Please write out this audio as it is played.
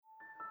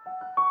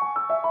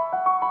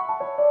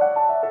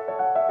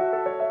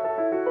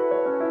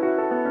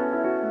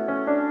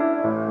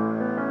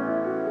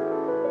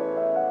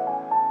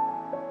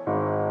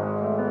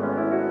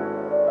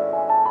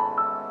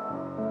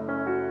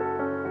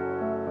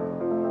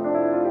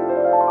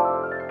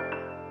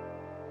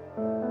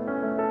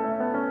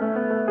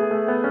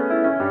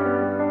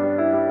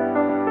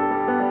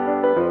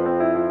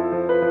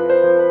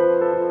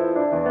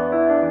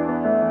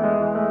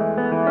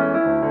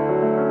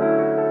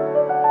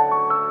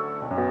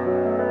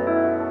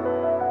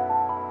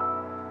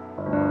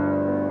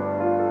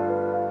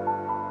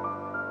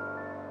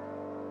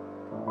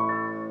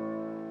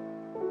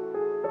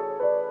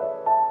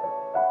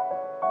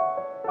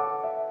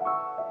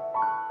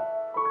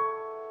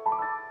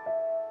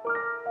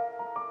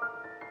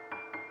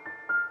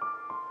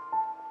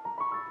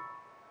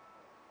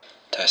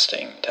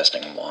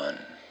Testing 1,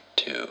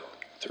 2,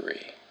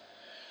 3.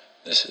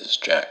 This is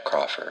Jack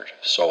Crawford,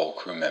 sole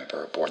crew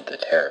member aboard the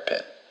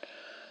Terrapin,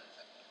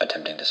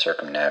 attempting to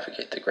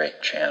circumnavigate the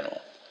Great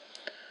Channel.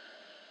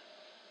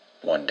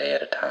 One day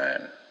at a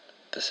time.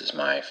 This is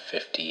my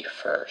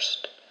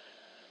 51st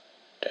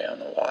day on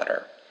the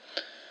water,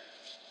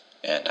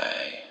 and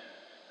I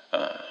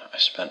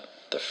spent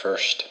the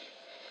first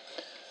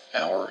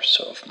hour or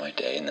so of my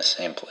day in the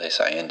same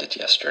place I ended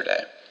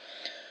yesterday.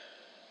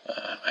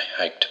 I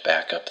hiked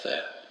back up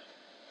the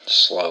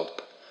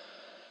slope,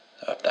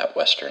 up that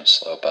western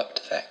slope, up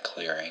to that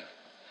clearing,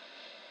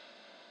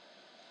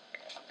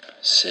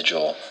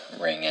 sigil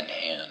ring in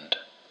hand,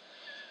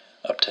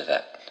 up to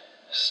that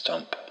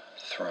stump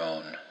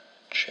throne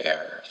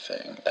chair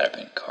thing that had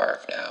been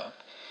carved out,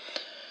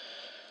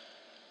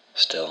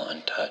 still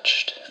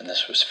untouched, and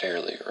this was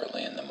fairly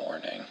early in the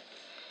morning.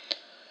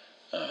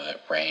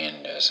 It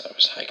rained as I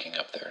was hiking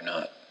up there,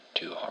 not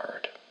too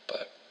hard,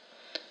 but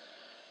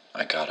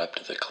I got up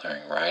to the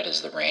clearing right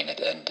as the rain had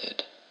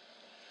ended,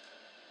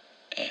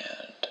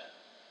 and,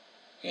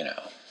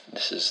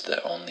 this is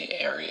the only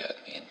area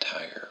in the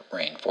entire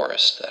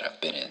rainforest that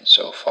I've been in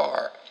so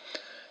far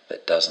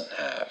that doesn't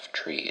have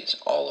trees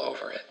all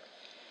over it.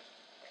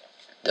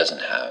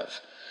 Doesn't have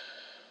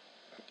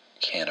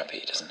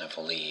canopy, doesn't have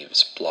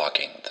leaves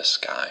blocking the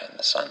sky and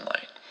the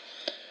sunlight.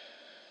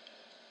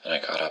 And I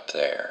got up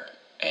there,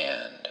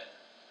 and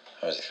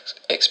I was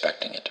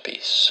expecting it to be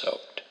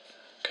soaked,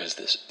 because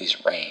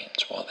these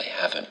rains, while they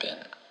haven't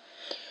been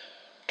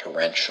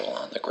torrential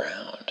on the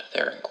ground,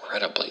 they're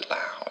incredibly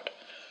loud.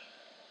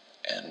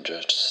 And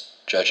just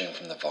judging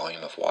from the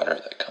volume of water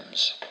that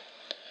comes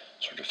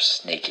sort of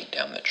snaking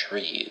down the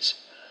trees,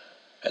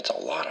 it's a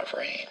lot of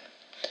rain.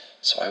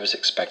 So I was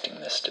expecting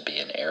this to be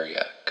an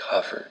area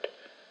covered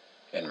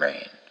in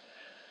rain,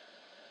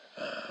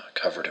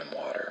 covered in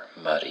water,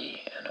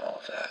 muddy and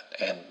all of that,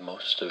 and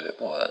most of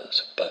it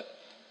was, but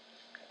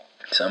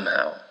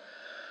somehow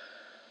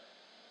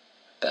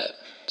that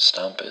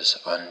stump is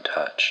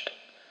untouched,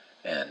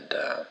 and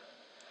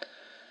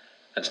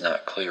it's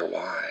not clear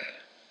why,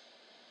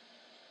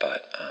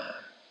 but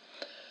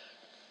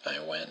I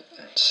went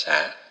and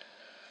sat,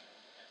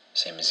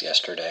 same as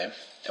yesterday,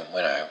 and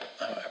when I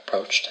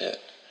approached it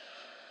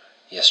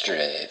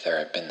yesterday, there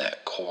had been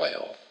that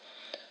coil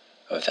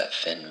of that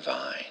thin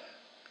vine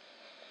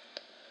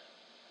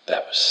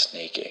that was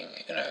snaking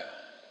in a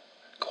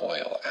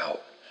coil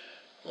out,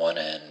 one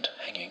end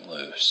hanging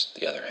loose,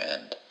 the other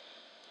end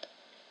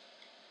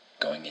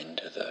going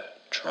into the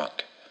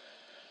trunk,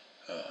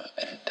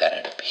 and that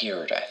had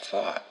appeared, I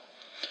thought,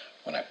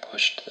 when I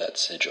pushed that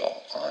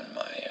sigil on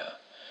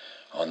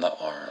on the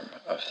arm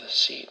of the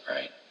seat,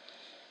 right?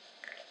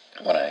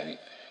 When I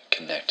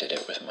connected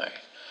it with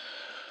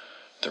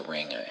the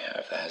ring I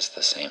have that has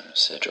the same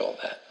sigil,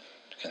 that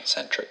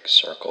concentric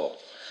circle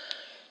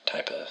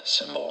type of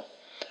symbol,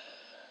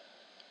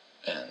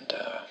 and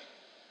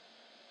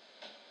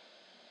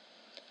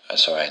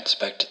so I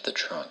inspected the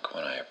trunk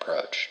when I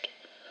approached,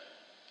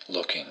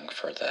 looking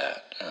for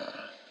that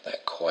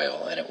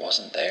coil, and it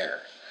wasn't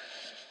there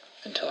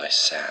until I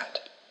sat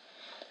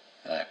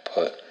and I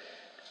put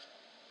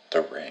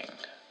the ring,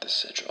 the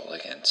sigil,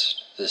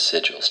 against the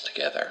sigils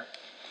together,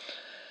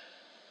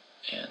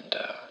 and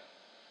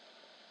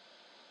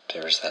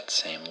there was that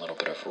same little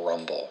bit of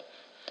rumble,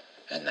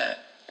 and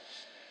that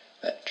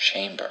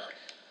chamber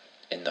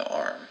in the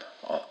arm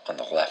on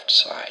the left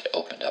side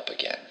opened up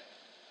again,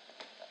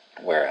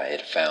 where I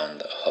had found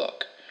the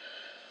hook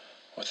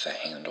with the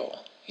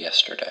handle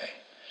yesterday,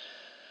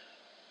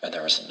 and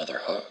there was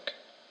another hook,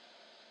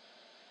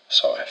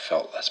 so I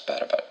felt less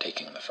bad about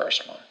taking the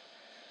first one.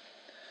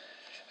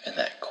 And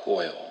that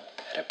coil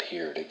had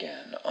appeared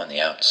again on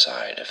the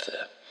outside of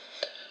the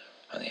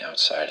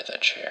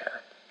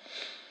chair,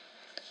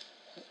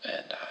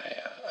 and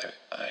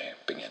I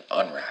began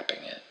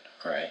unwrapping it.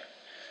 Right,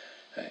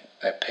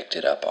 I picked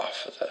it up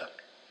off of the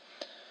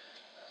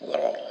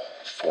little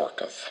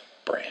fork of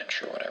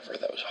branch or whatever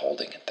that was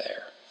holding it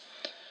there,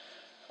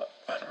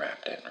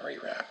 unwrapped it and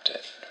rewrapped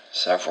it,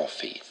 several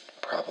feet,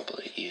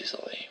 probably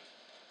easily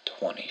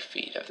 20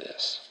 feet of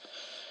this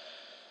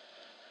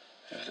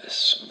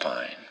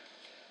vine.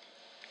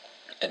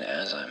 And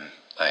as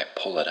I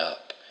pull it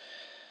up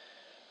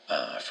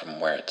from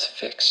where it's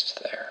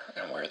fixed there,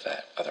 and where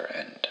that other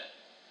end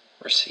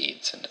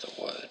recedes into the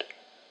wood,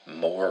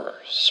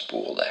 more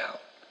spooled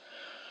out,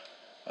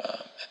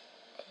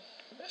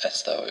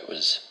 as though it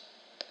was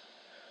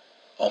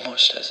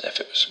almost as if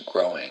it was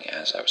growing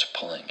as I was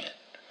pulling it,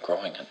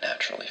 growing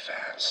unnaturally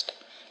fast,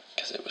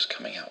 because it was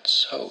coming out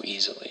so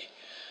easily.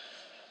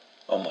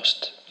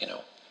 Almost,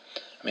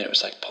 it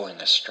was like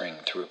pulling a string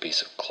through a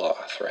piece of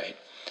cloth, right?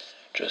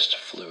 Just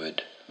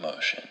fluid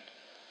motion.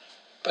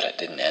 But it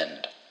didn't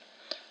end.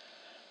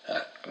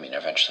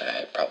 Eventually I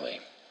had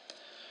probably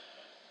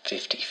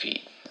 50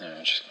 feet, and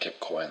I just kept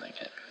coiling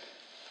it.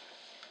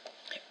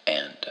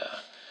 And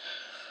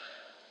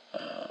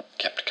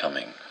kept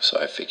coming, so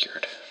I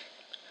figured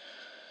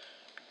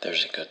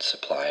there's a good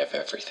supply of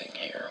everything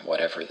here,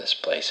 whatever this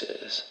place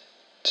is.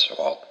 So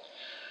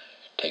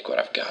take what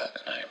I've got,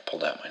 and I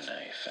pulled out my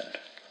knife and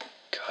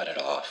cut it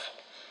off,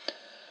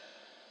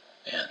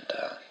 and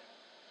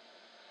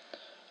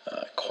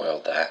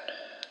coiled that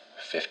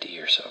 50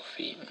 or so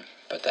feet and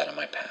put that in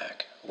my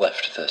pack.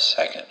 Left the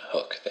second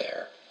hook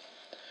there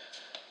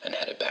and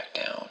headed back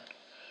down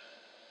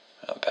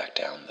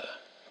the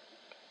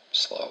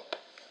slope,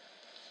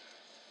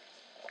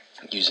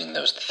 using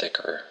those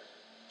thicker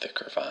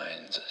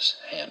vines as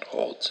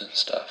handholds and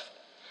stuff.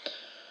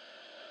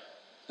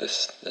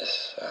 This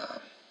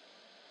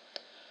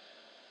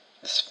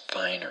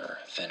finer,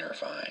 thinner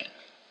vine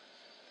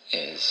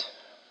is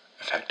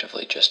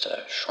effectively just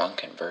a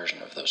shrunken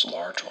version of those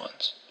large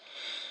ones.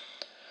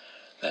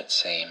 That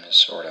same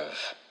sort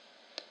of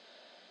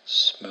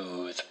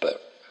smooth,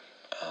 but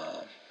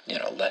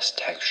less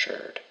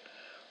textured,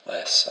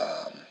 less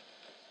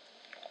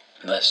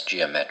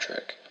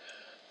geometric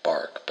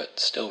bark, but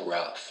still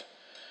rough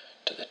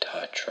to the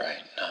touch,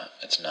 right?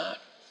 It's not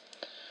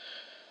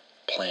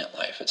plant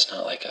life. It's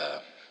not like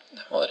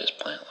it is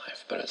plant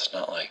life, but it's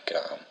not like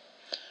a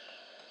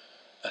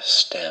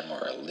stem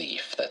or a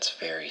leaf that's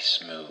very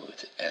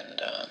smooth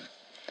and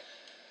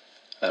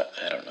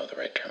I don't know the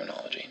right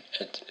terminology.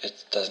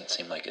 It doesn't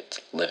seem like it's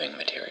living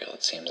material.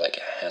 It seems like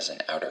it has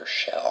an outer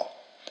shell,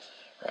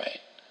 right?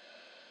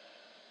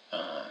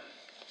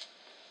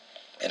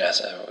 And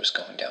as I was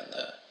going down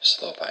the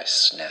slope, I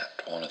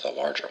snapped one of the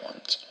larger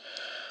ones,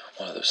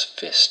 one of those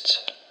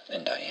fists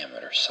in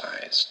diameter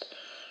sized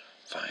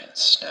vines,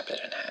 snapped it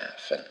in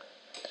half, and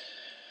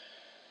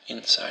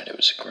inside it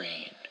was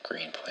green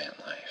plant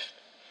life,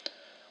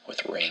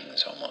 with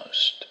rings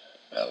almost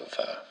of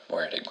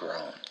where it had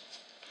grown.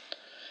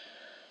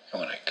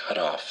 And when I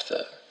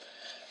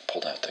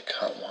pulled out the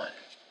cut one,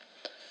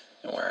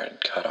 and where I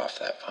had cut off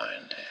that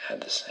vine, it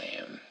had the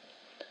same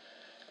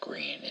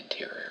green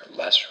interior,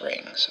 less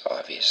rings,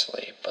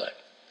 obviously, but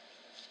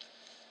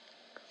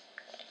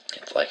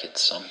it's like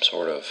it's some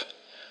sort of,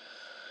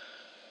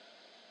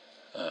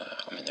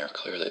 they're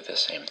clearly the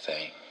same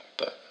thing,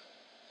 but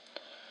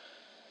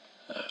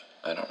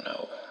I don't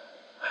know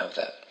how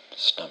that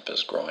stump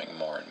is growing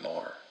more and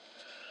more.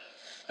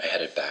 I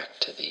headed back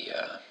to the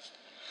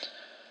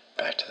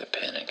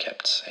pin and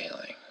kept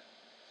sailing,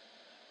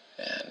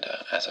 and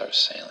as I was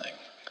sailing,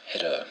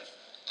 hit a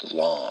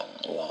long,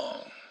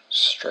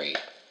 straight,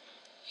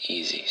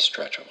 easy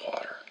stretch of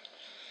water.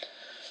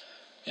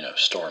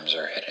 Storms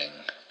are hitting.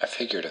 I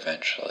figured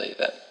eventually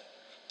that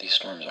these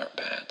storms aren't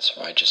bad,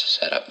 so I just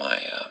set up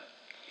my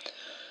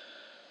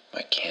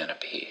my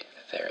canopy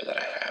there that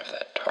I have,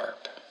 that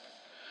tarp,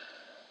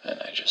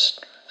 and I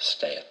just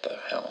stay at the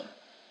helm.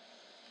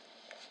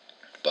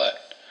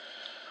 But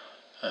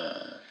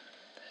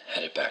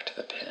headed back to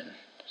the pin,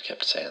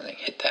 kept sailing,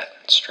 hit that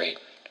straight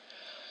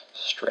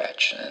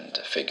stretch, and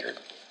figured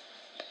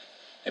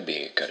it'd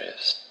be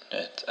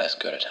as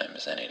good a time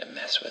as any to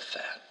mess with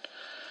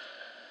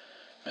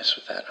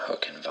that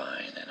hook and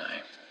vine, and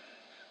I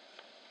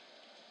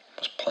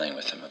was playing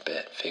with him a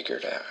bit,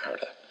 figured out how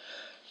to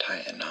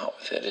tie a knot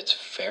with it. It's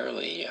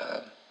fairly,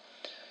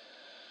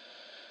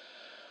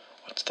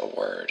 what's the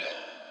word?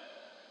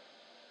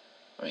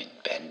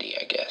 Bendy,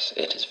 I guess.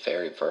 It is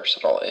very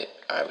versatile.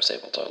 I was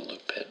able to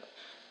loop it,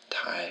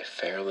 tie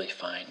fairly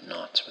fine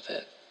knots with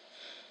it,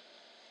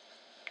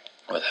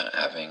 without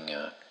having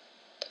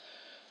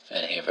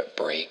any of it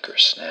break or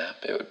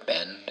snap. It would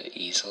bend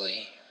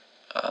easily,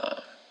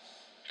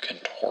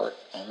 contort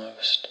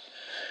almost.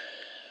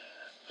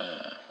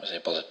 Was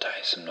able to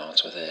tie some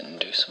knots with it and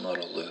do some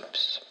little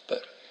loops,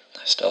 but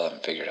I still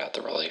haven't figured out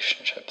the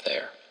relationship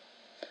there.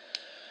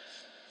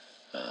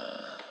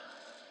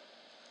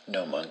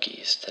 No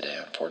monkeys today,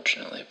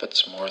 unfortunately, but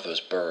some more of those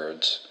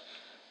birds,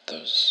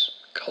 those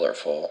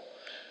colorful,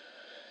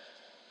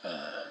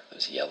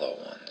 those yellow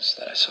ones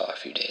that I saw a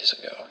few days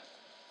ago,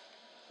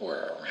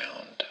 were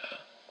around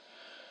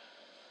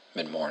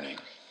mid-morning,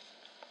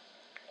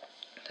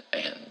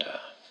 and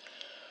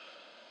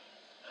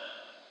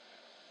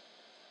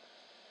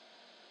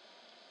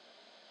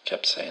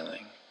kept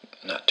sailing.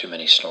 Not too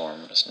many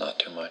storms, not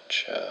too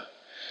much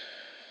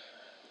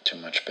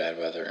bad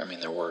weather.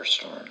 There were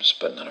storms,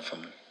 but none of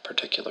them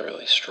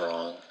particularly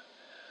strong.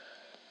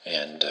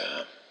 And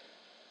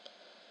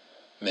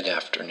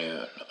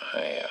mid-afternoon,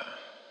 I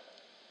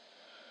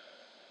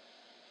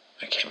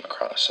came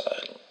across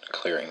a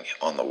clearing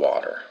on the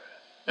water,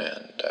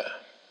 and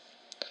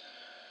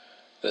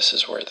this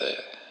is where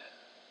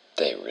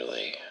they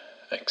really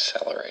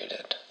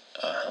accelerated,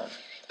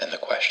 and the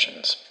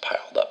questions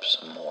piled up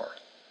some more.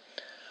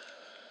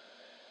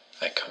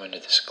 I come into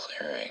this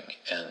clearing,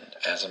 and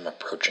as I'm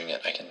approaching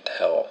it, I can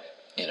tell,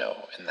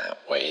 in that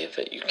way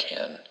that you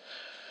can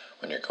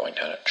when you're going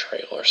down a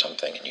trail or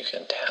something, and you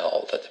can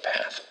tell that the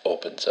path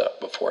opens up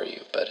before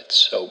you, but it's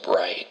so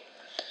bright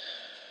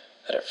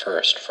that at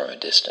first, from a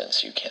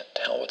distance, you can't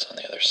tell what's on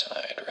the other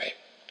side, right?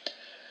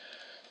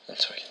 And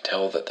so I can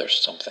tell that there's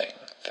something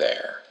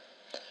there,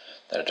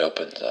 that it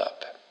opens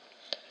up,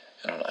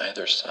 and on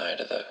either side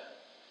of the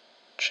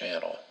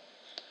channel,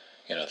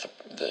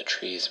 the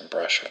trees and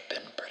brush have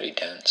been pretty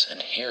dense,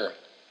 and here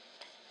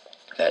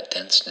that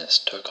denseness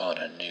took on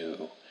a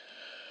new,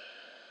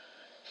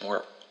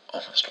 more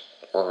almost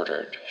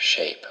ordered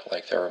shape,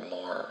 like there were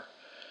more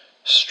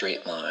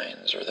straight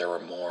lines, or there were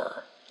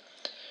more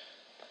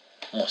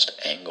almost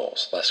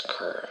angles, less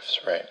curves,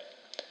 right,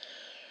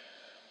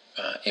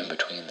 in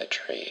between the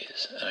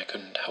trees, and I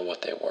couldn't tell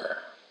what they were,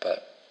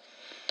 but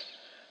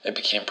it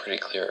became pretty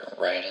clear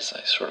right as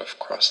I sort of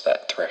crossed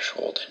that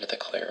threshold into the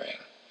clearing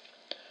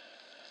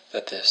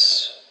that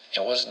it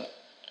wasn't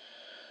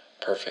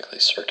perfectly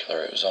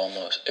circular. It was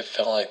it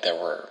felt like there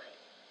were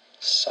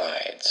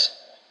sides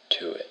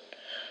to it,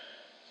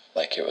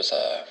 like it was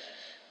a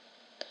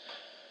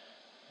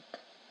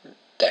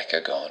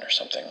decagon or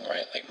something,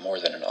 right? Like more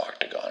than an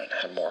octagon. It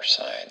had more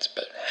sides,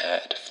 but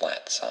had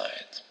flat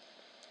sides.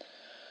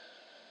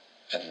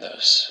 And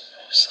those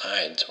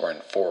sides were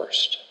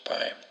enforced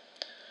by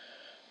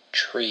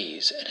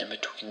trees, and in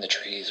between the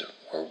trees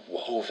were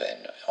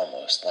woven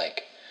almost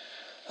like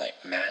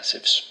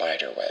massive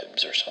spider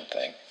webs or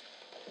something.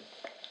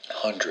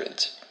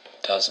 Hundreds,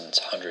 dozens,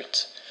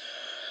 hundreds,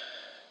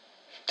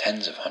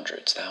 tens of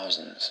hundreds,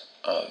 thousands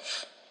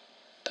of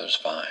those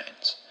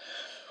vines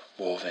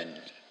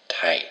woven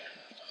tight,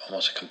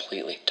 almost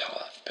completely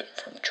taut, but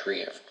from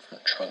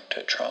trunk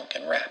to trunk,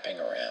 and wrapping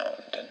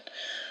around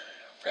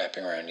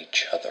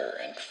each other,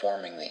 and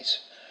forming these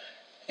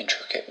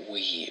intricate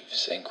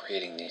weaves and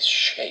creating these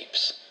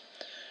shapes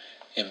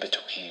in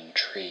between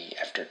tree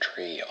after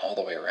tree, all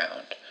the way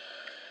around,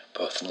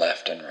 both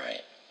left and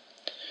right,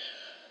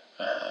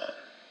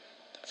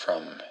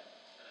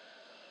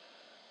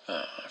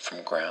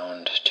 from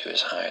ground to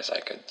as high as I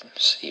could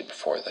see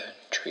before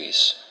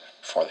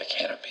the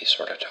canopy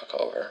sort of took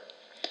over.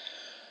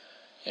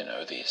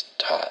 These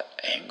taut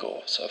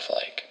angles of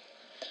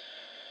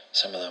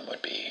some of them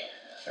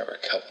there were a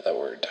couple that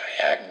were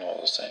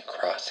diagonals and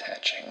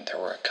cross-hatching.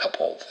 There were a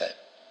couple that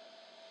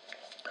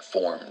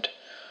formed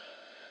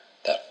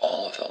that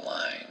all of the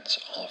lines,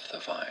 all of the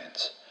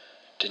vines,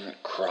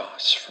 didn't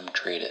cross from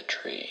tree to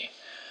tree.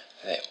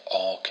 They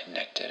all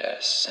connected at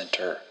a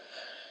center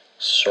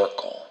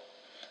circle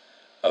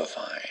of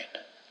vine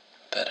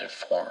that had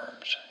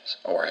formed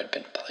or had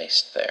been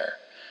placed there.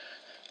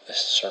 This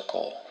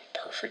circle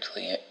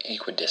perfectly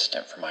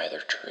equidistant from either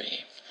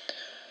tree,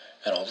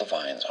 and all the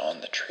vines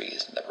on the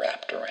trees that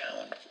wrapped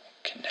around,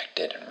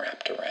 connected and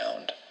wrapped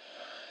around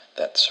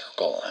that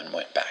circle and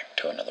went back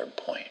to another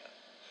point.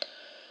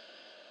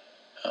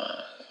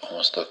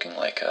 Almost looking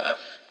like a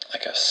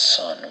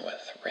sun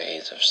with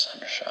rays of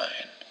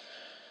sunshine.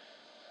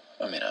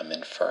 I mean, I'm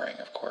inferring,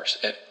 of course.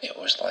 It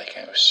was like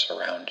I was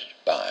surrounded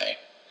by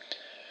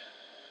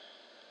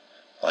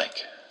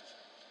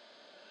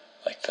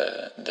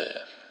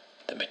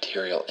the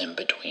material in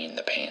between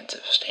the panes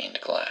of stained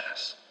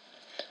glass.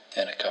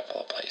 And a couple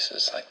of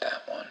places like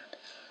that one,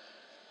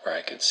 where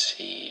I could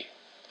see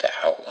the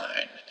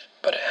outline,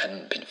 but it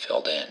hadn't been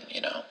filled in,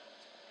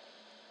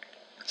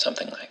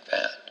 something like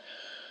that.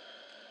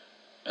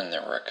 And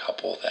there were a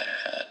couple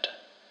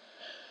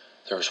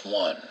there was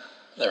one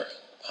that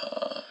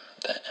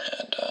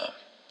had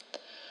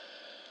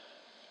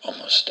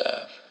almost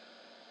a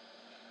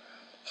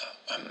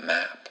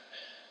map.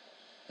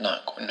 No,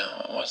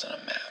 it wasn't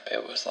a map.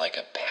 It was like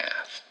a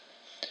path,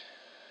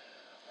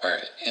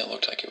 where it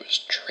looked like it was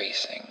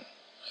tracing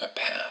a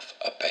path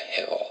up a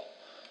hill,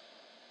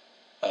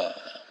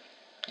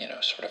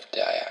 sort of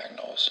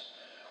diagonals,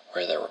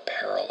 where they were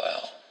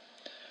parallel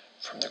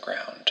from the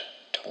ground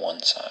to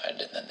one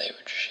side, and then they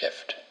would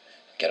shift,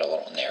 get a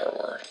little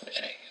narrower,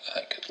 and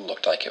it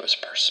looked like it was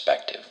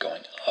perspective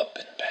going up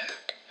and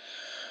back.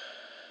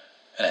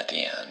 And at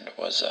the end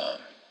was a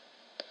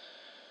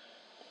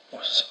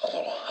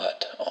little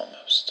hut,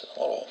 almost, a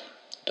little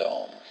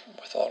dome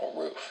with a little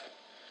roof,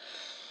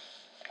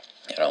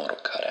 and a little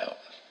cutout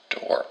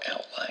door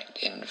outlined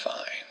in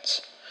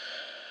vines.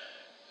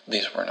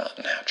 These were not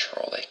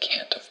natural, they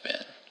can't have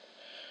been.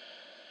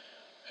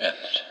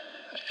 And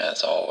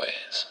as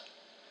always,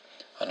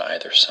 on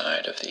either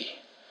side of the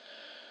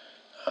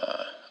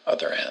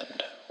other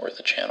end, where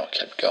the channel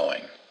kept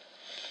going,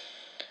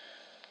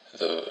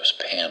 those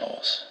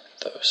panels,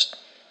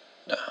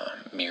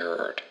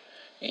 mirrored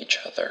each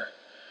other,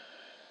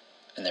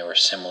 and they were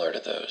similar to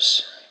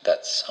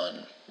that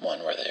sun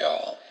one where they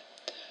all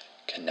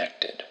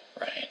connected,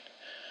 right?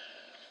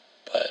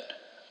 But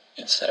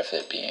instead of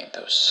it being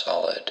those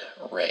solid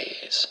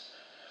rays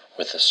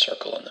with a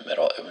circle in the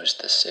middle, it was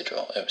the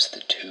sigil. It was the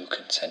two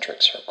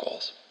concentric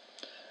circles,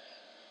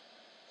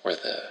 where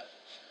the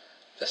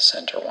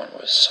center one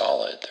was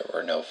solid. There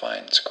were no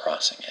vines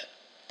crossing it.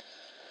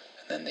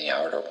 And then the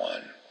outer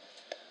one,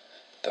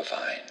 the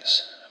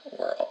vines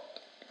were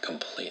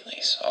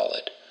completely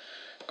solid,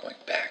 going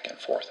back and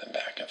forth and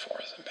back and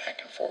forth and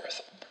back and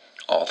forth,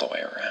 all the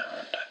way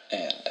around,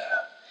 and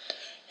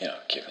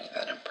giving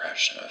that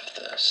impression of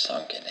the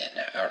sunken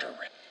in outer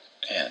ring.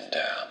 And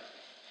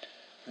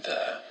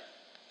the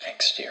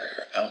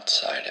exterior,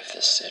 outside of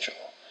this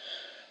sigil,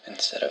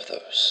 instead of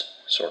those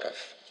sort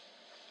of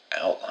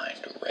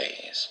outlined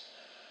rays,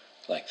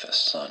 like the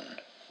sun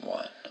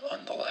one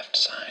on the left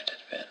side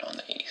had been, on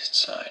the east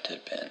side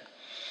had been,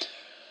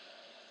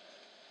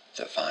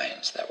 the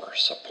vines that were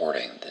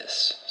supporting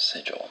this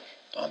sigil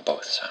on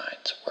both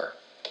sides were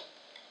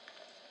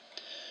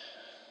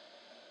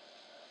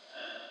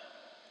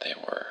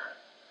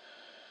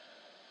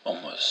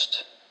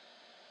almost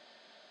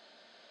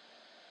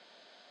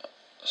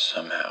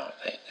somehow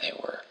they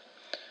were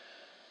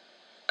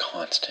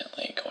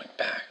constantly going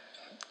back.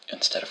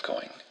 Instead of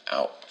going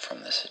out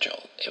from the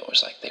sigil, it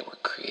was like they were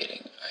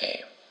creating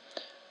a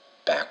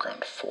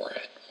background for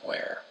it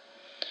where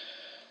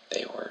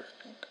they were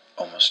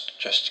almost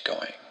just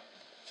going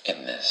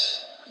in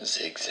this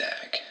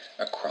zigzag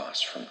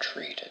across from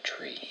tree to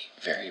tree,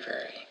 very,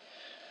 very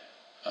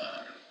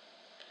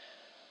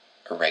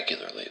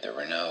irregularly. There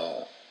were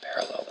no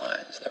parallel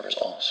lines. There was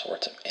all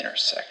sorts of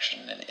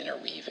intersection and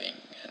interweaving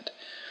and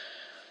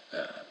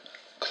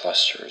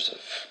clusters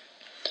of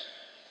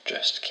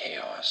just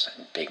chaos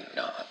and big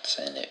knots,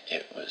 and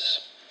it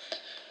was,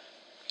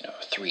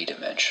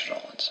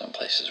 three-dimensional in some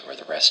places where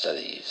the rest of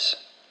these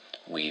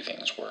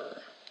weavings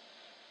were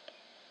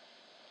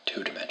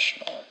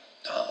two-dimensional.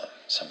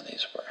 Some of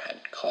these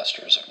had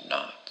clusters of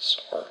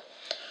knots or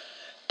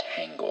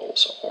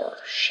tangles or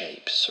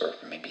shapes or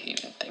maybe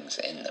even things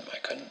in them I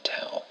couldn't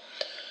tell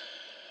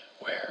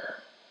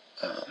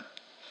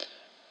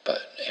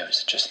but it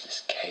was just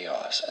this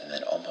chaos, and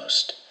then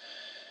almost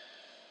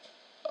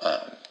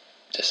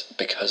just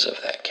because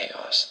of that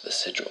chaos, the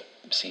sigil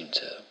seemed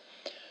to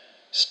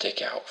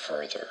stick out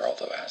further,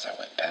 although as I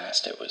went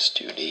past it was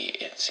 2D,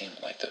 it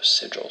seemed like those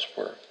sigils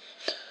were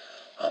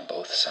on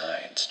both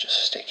sides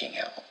just sticking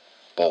out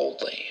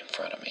boldly in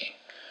front of me,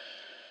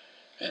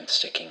 and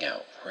sticking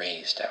out,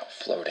 raised out,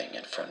 floating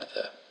in front of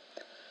the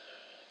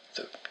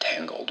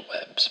tangled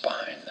webs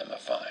behind them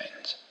of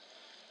vines.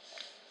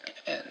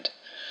 And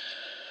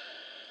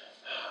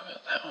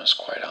that was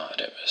quite odd.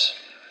 It was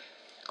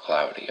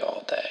cloudy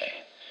all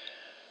day,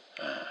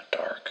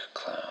 dark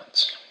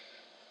clouds,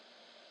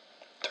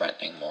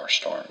 threatening more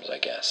storms, I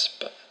guess,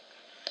 but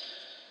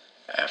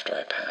after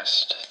I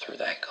passed through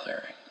that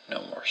clearing,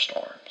 no more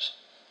storms.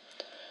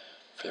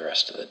 For the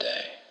rest of the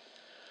day,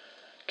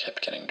 it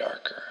kept getting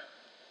darker.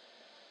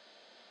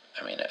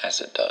 I mean, as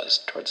it does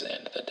towards the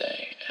end of the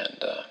day,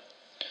 and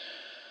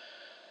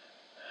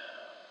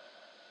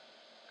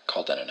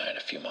called in a night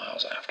a few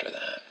miles after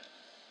that.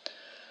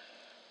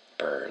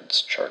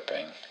 Birds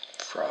chirping,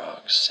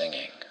 frogs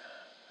singing.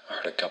 I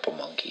heard a couple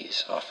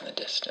monkeys off in the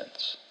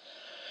distance.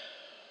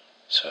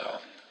 So,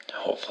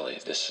 hopefully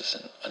this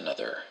isn't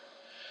another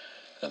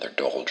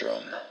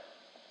doldrum.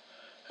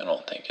 I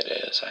don't think it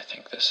is. I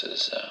think this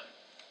is,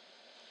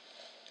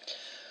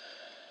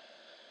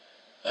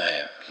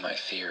 my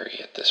theory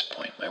at this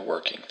point, my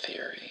working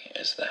theory,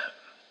 is that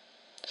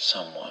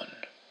someone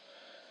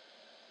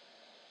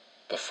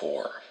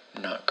before,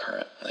 not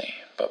currently,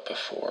 but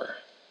before,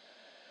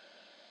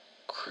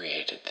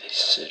 created these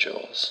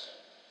sigils,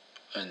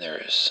 and there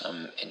is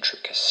some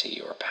intricacy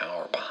or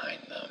power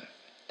behind them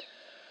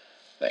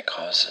that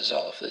causes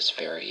all of this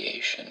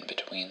variation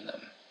between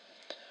them,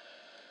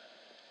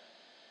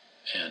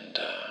 and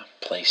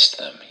placed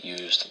them,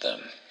 used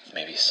them,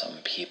 maybe some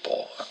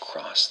people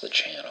across the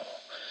channel,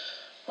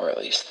 or at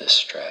least this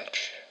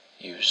stretch,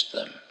 used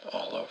them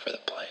all over the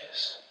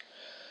place,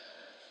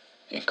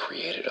 and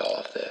created all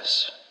of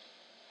this.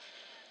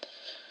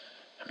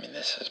 I mean,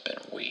 this has been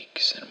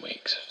weeks and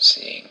weeks of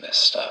seeing this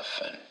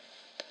stuff, and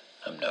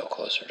I'm no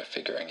closer to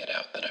figuring it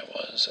out than I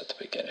was at the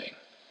beginning.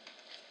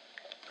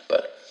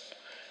 But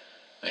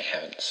I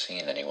haven't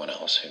seen anyone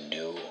else who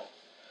knew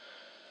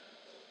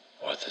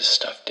what this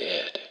stuff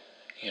did,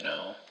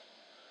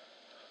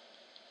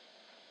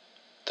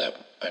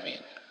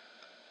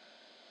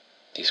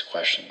 these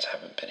questions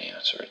haven't been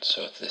answered,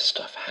 so this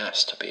stuff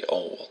has to be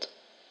old.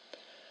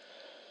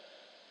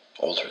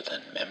 Older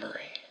than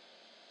memory.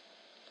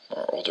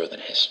 Or older than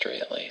history,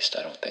 at least.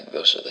 I don't think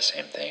those are the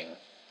same thing.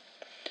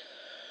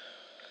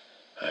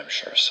 I'm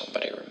sure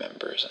somebody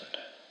remembers and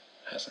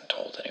hasn't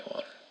told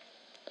anyone.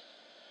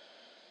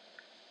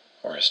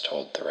 Or has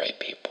told the right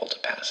people to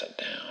pass it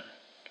down.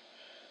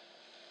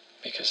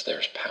 Because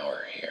there's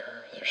power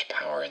here. There's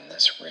power in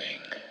this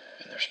ring.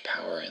 And there's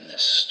power in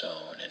this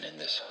stone and in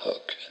this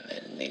hook and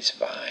in these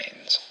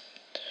vines.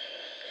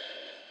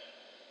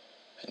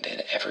 And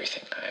in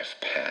everything I've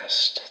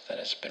passed that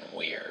has been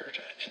weird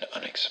and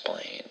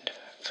unexplained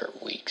for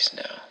weeks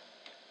now.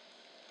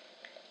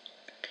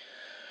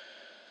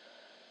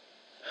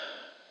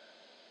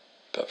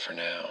 But for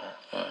now,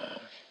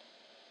 I'm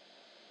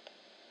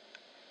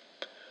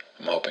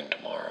hoping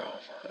tomorrow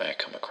I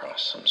come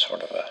across some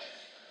sort of a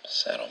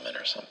settlement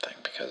or something,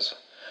 because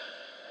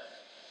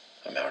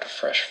I'm out of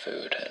fresh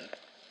food and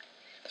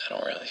I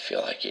don't really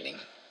feel like eating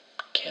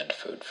canned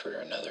food for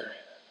another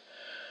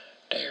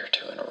day or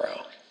two in a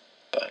row,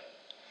 but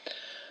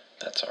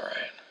that's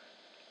alright.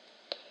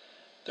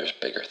 There's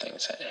bigger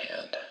things at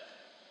hand.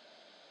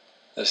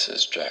 This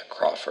is Jack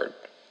Crawford,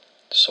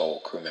 sole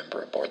crew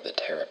member aboard the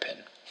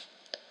Terrapin,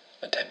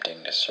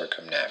 attempting to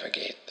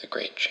circumnavigate the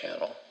Great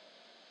Channel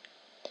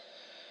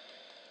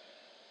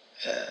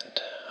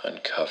and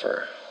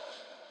uncover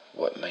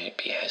what might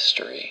be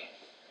history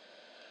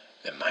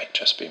It might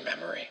just be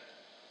memory.